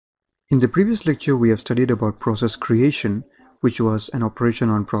In the previous lecture, we have studied about process creation, which was an operation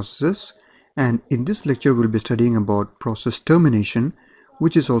on processes. And in this lecture, we'll be studying about process termination,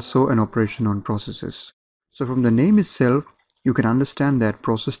 which is also an operation on processes. So from the name itself, you can understand that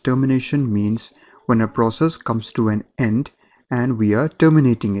process termination means when a process comes to an end and we are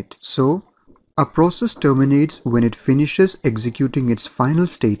terminating it. So a process terminates when it finishes executing its final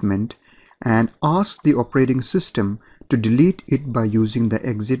statement and asks the operating system to delete it by using the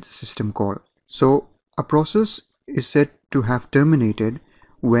exit system call. So a process is said to have terminated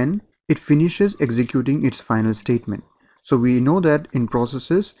when it finishes executing its final statement. So we know that in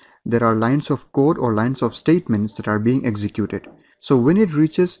processes there are lines of code or lines of statements that are being executed. So when it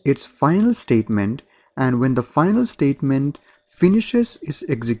reaches its final statement and when the final statement finishes its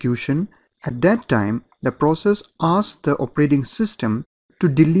execution, at that time the process asks the operating system to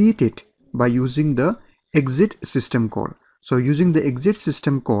delete it by using the exit system call. So using the exit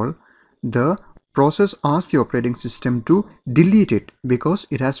system call, the process asks the operating system to delete it because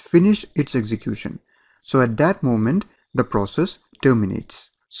it has finished its execution. So at that moment, the process terminates.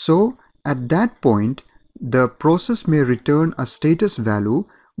 So at that point, the process may return a status value,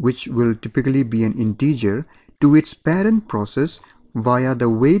 which will typically be an integer, to its parent process via the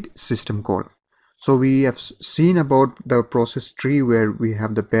wait system call. So we have seen about the process tree where we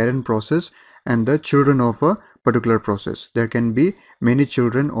have the parent process and the children of a particular process. There can be many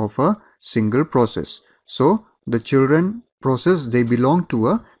children of a single process. So the children process, they belong to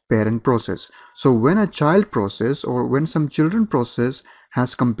a parent process. So when a child process or when some children process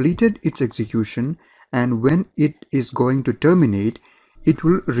has completed its execution and when it is going to terminate, it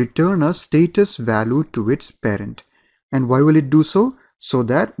will return a status value to its parent. And why will it do so? So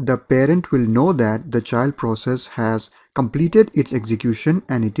that the parent will know that the child process has completed its execution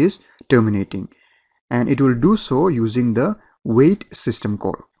and it is terminating. And it will do so using the wait system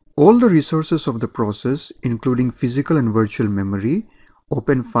call. All the resources of the process, including physical and virtual memory,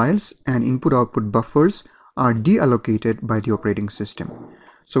 open files, and input-output buffers, are deallocated by the operating system.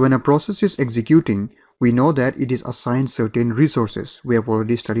 So when a process is executing, we know that it is assigned certain resources. We have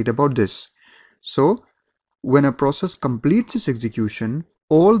already studied about this. So when a process completes its execution,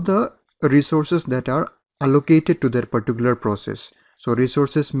 all the resources that are allocated to that particular process. So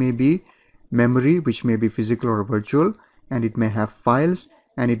resources may be memory, which may be physical or virtual, and it may have files,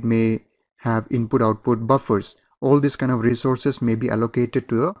 and it may have input-output buffers. All these kind of resources may be allocated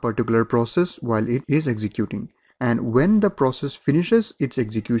to a particular process while it is executing. And when the process finishes its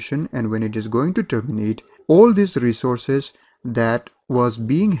execution and when it is going to terminate, all these resources that was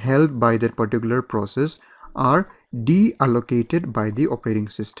being held by that particular process are deallocated by the operating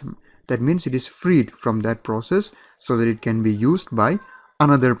system. That means it is freed from that process so that it can be used by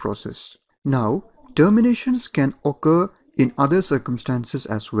another process. Now, terminations can occur in other circumstances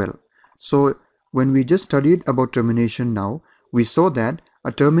as well. So when we just studied about termination now, we saw that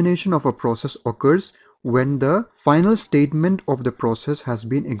a termination of a process occurs when the final statement of the process has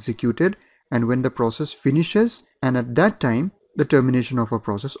been executed and when the process finishes, and at that time the termination of a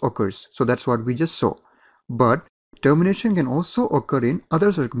process occurs. So that's what we just saw. But termination can also occur in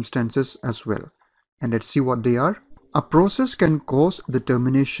other circumstances as well. And let's see what they are. A process can cause the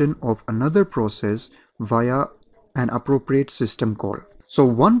termination of another process via an appropriate system call. So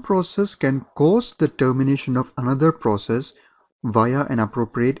one process can cause the termination of another process via an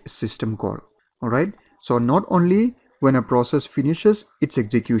appropriate system call. Alright, so not only when a process finishes its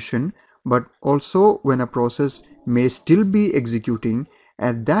execution, but also when a process may still be executing,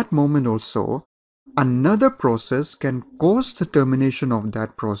 at that moment also, another process can cause the termination of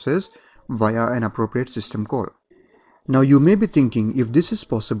that process via an appropriate system call. Now you may be thinking, if this is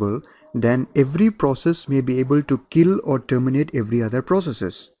possible, then every process may be able to kill or terminate every other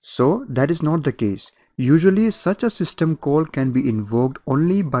processes. So that is not the case. Usually such a system call can be invoked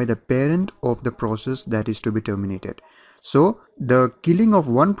only by the parent of the process that is to be terminated. So the killing of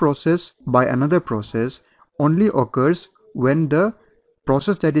one process by another process only occurs when the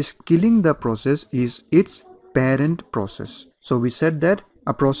process that is killing the process is its parent process. So we said that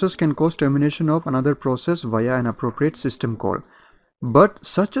a process can cause termination of another process via an appropriate system call. But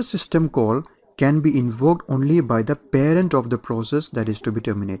such a system call can be invoked only by the parent of the process that is to be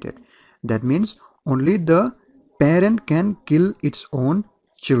terminated. That means only the parent can kill its own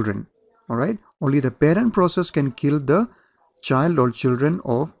children. Alright? Only the parent process can kill the child or children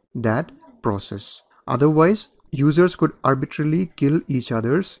of that process. Otherwise, users could arbitrarily kill each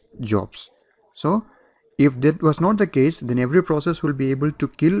other's jobs. So if that was not the case, then every process will be able to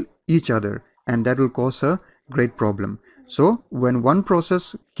kill each other, and that will cause a great problem. So when one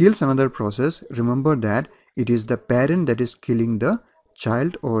process kills another process, remember that it is the parent that is killing the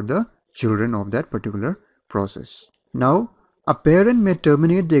child or the children of that particular process. Now, a parent may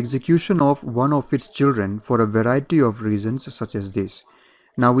terminate the execution of one of its children for a variety of reasons such as this.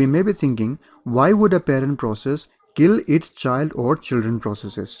 Now we may be thinking, why would a parent process kill its child or children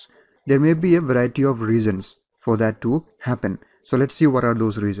processes? There may be a variety of reasons for that to happen. So let's see what are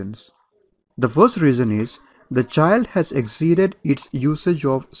those reasons. The first reason is the child has exceeded its usage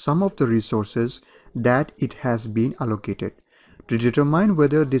of some of the resources that it has been allocated. To determine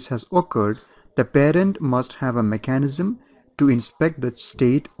whether this has occurred, the parent must have a mechanism to inspect the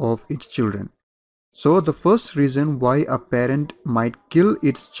state of its children. So the first reason why a parent might kill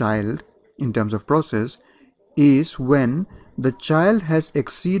its child in terms of process is when the child has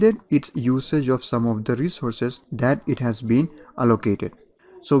exceeded its usage of some of the resources that it has been allocated.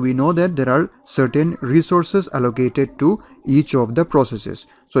 So we know that there are certain resources allocated to each of the processes.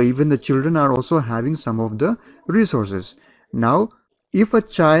 So even the children are also having some of the resources. Now, if a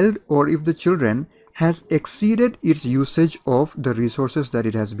child or if the children has exceeded its usage of the resources that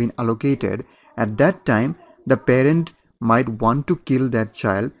it has been allocated, at that time the parent might want to kill that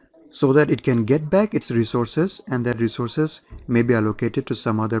child so that it can get back its resources, and that resources may be allocated to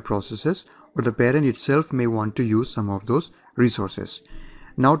some other processes, or the parent itself may want to use some of those resources.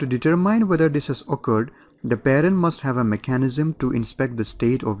 Now, to determine whether this has occurred, the parent must have a mechanism to inspect the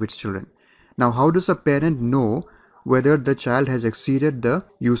state of its children. Now, how does a parent know whether the child has exceeded the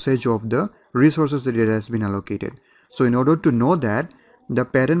usage of the resources that it has been allocated? So in order to know that, the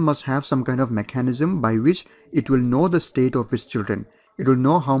parent must have some kind of mechanism by which it will know the state of its children. It will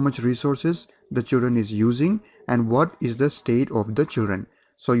know how much resources the children is using and what is the state of the children.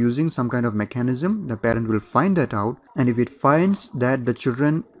 So using some kind of mechanism, the parent will find that out, and if it finds that the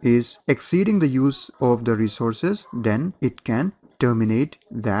children is exceeding the use of the resources, then it can terminate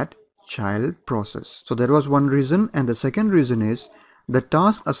that child process. So that was one reason. And the second reason is the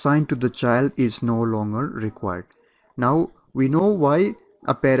task assigned to the child is no longer required. Now we know why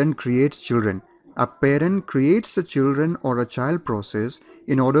a parent creates children. A parent creates a children or a child process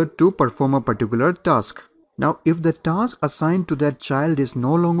in order to perform a particular task. Now, if the task assigned to that child is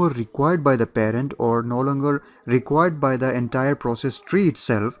no longer required by the parent or no longer required by the entire process tree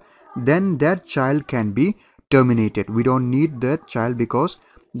itself, then that child can be terminated. We don't need that child because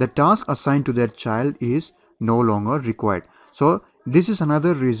the task assigned to that child is no longer required. So this is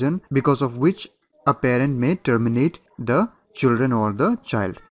another reason because of which a parent may terminate the children or the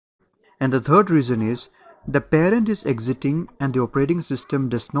child. And the third reason is the parent is exiting and the operating system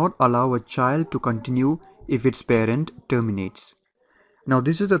does not allow a child to continue if its parent terminates. Now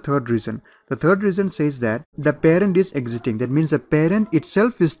this is the third reason. The third reason says that the parent is exiting. That means the parent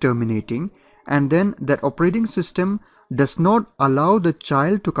itself is terminating, and then that operating system does not allow the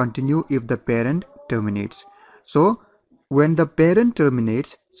child to continue if the parent terminates. So when the parent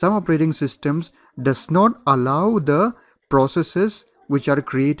terminates, some operating systems does not allow the processes which are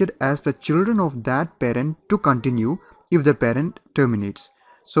created as the children of that parent to continue if the parent terminates.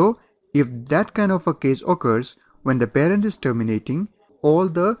 So if that kind of a case occurs, when the parent is terminating, all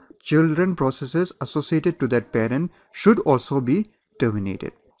the children processes associated to that parent should also be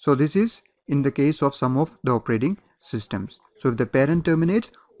terminated. So this is in the case of some of the operating systems. So if the parent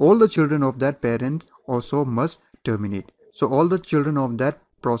terminates, all the children of that parent also must terminate. So all the children of that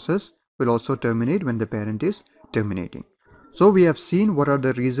process will also terminate when the parent is terminating. So we have seen what are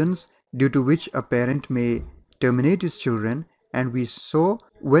the reasons due to which a parent may terminate his children, and we saw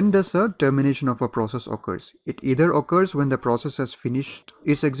when does a termination of a process occurs. It either occurs when the process has finished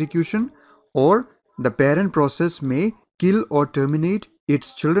its execution, or the parent process may kill or terminate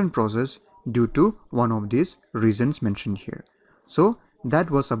its children process due to one of these reasons mentioned here. So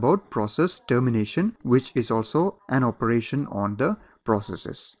that was about process termination, which is also an operation on the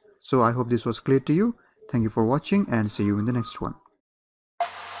processes. So I hope this was clear to you. Thank you for watching and see you in the next one.